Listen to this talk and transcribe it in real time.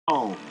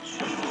Jones,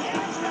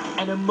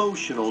 an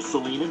emotional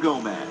Selena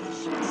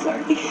Gomez,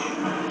 Sorry.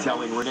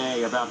 telling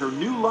Renee about her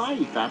new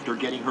life after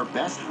getting her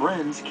best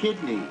friend's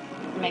kidney.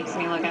 Makes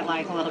me look at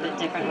life a little bit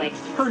differently.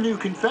 Her new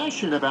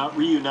confession about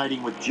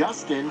reuniting with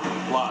Justin,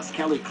 plus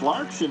Kelly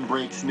Clarkson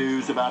breaks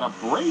news about a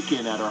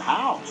break-in at her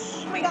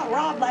house. We got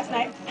robbed last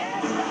night.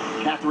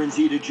 Catherine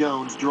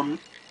Zeta-Jones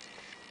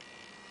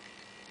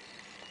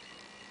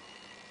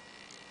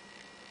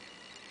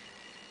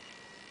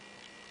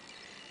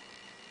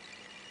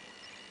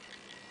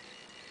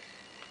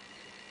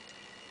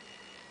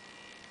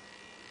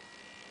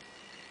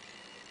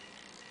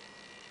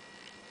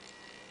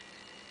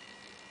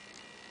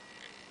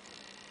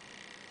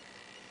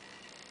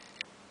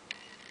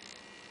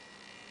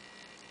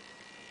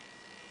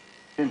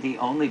The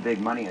only big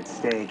money at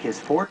stake. His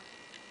fourth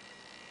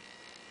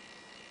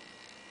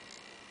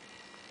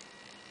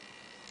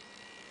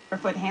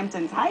Foot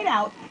Hampton's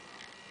hideout.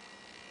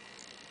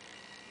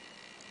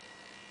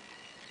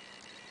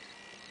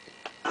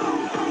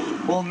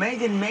 Well,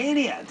 Meghan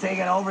Mania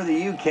taking over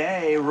the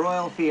UK.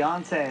 Royal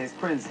fiancés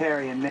Prince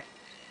Harry and Meghan.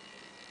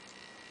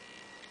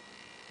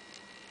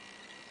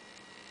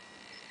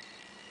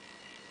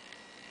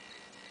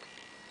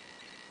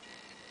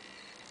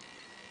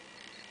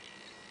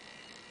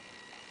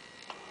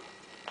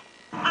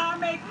 I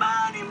make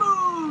money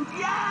move.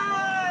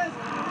 Yes.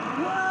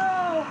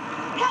 Whoa.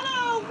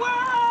 Hello,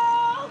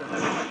 world.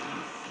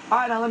 All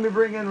right, now let me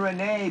bring in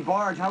Renee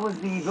Barge. How was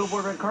the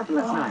Billboard red carpet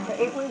last night?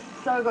 It was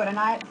so good. A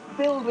night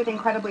filled with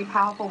incredibly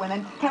powerful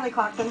women. Kelly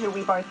Clarkson, who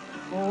we both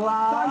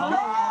love.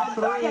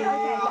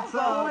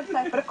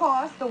 But of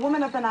course, the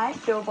woman of the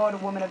night,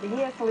 Billboard Woman of the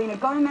Year, Selena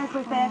Gomez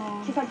was there.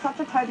 She's had such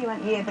a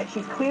turbulent year, but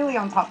she's clearly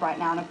on top right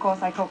now. And of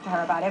course, I talked to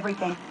her about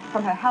everything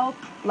from her health,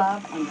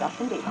 love, and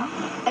Justin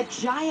Bieber. A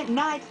giant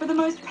night for the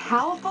most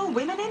powerful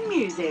women in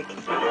music.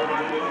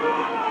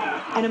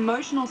 An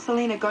emotional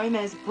Selena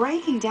Gomez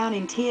breaking down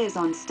in tears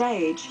on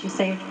stage. You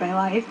saved my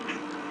life.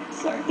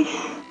 Sorry.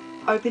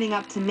 Opening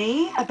up to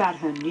me about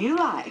her new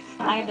life.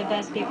 I have the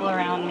best people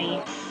around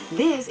me.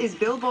 This is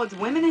Billboard's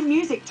Women in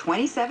Music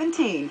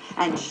 2017,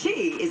 and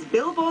she is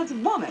Billboard's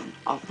Woman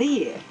of the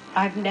Year.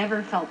 I've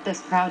never felt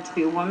this proud to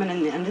be a woman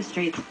in the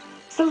industry.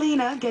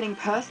 Selena getting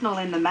personal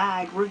in the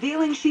mag,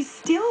 revealing she's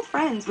still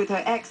friends with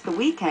her ex The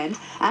Weeknd,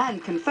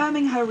 and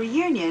confirming her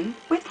reunion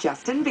with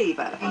Justin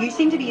Bieber. You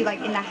seem to be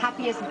like in the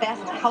happiest,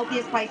 best,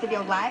 healthiest place of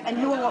your life. And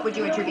who or what would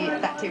you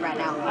attribute that to right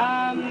now?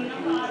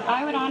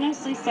 I would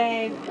honestly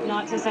say,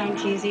 not to sound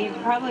cheesy,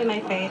 probably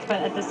my faith,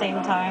 but at the same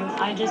time,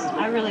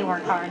 I really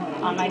work hard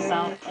on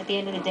myself. At the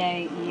end of the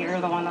day,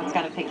 you're the one that's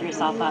got to pick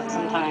yourself up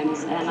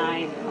sometimes, and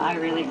I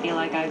really feel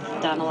like I've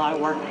done a lot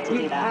of work to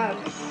do that.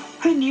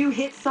 Her new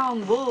hit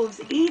song,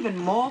 Wolves, even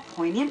more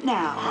poignant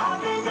now.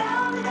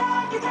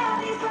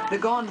 The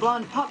Gone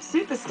Blonde pop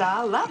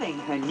superstar loving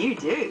her new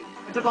do.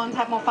 Do blondes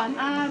have more fun?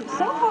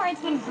 So far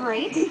it's been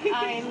great.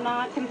 I'm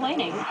not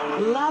complaining.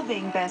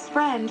 Loving best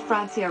friend,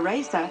 Francia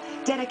Racer,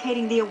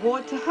 dedicating the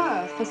award to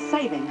her for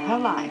saving her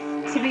life.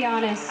 To be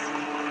honest,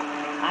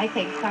 I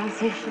think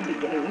Francia should be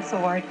getting this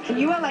award.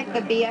 You are like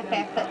the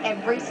BFF that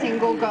every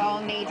single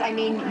girl needs. I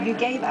mean, you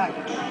gave a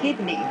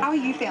kidney. How are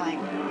you feeling?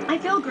 I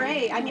feel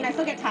great. I mean, I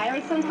still get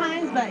tired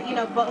sometimes, but, you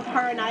know, both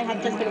her and I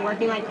have just been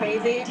working like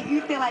crazy. Do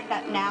you feel like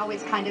that now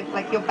is kind of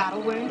like your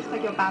battle wound,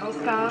 like your battle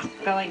scar?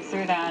 Going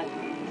through that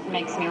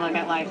makes me look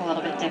at life a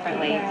little bit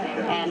differently,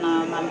 and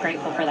I'm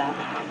grateful for that.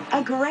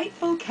 A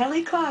grateful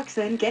Kelly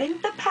Clarkson getting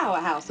the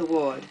Powerhouse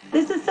Award.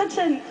 This is such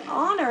an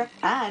honor.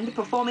 And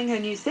performing her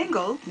new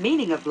single,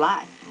 Meaning of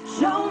Life.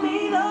 Show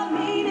me the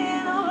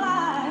meaning of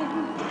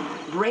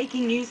life.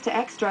 Breaking news to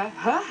Extra,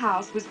 her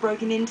house was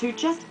broken into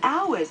just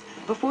hours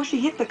before she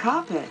hit the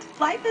carpet.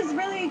 Life is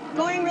really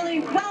going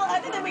really well,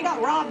 other than we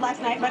got robbed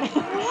last night, but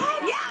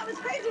yeah, it was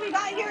crazy. We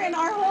got here and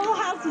our whole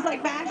house was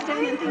like bashed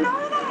in and things.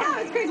 Yeah,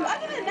 it was crazy.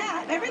 Other than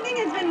that, everything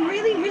has been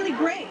really, really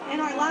great in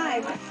our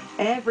lives.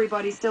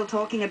 Everybody's still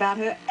talking about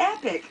her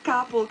epic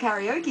carpool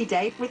karaoke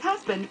date with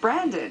husband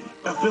Brandon.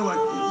 I feel like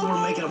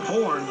we're making a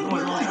porn.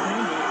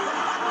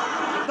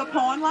 The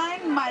porn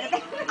line might have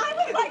been. I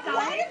was like,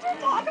 why did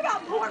you talk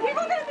about porn?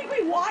 People are going to think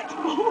we watch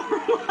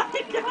porn.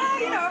 Like,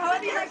 You know,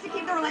 however you like to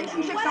keep the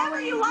relationship whatever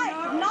going. you like.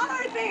 Not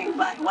our thing,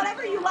 but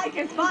whatever you like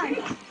is fine.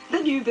 The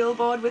new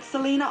Billboard with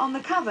Selena on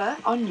the cover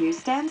on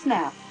newsstands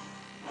now.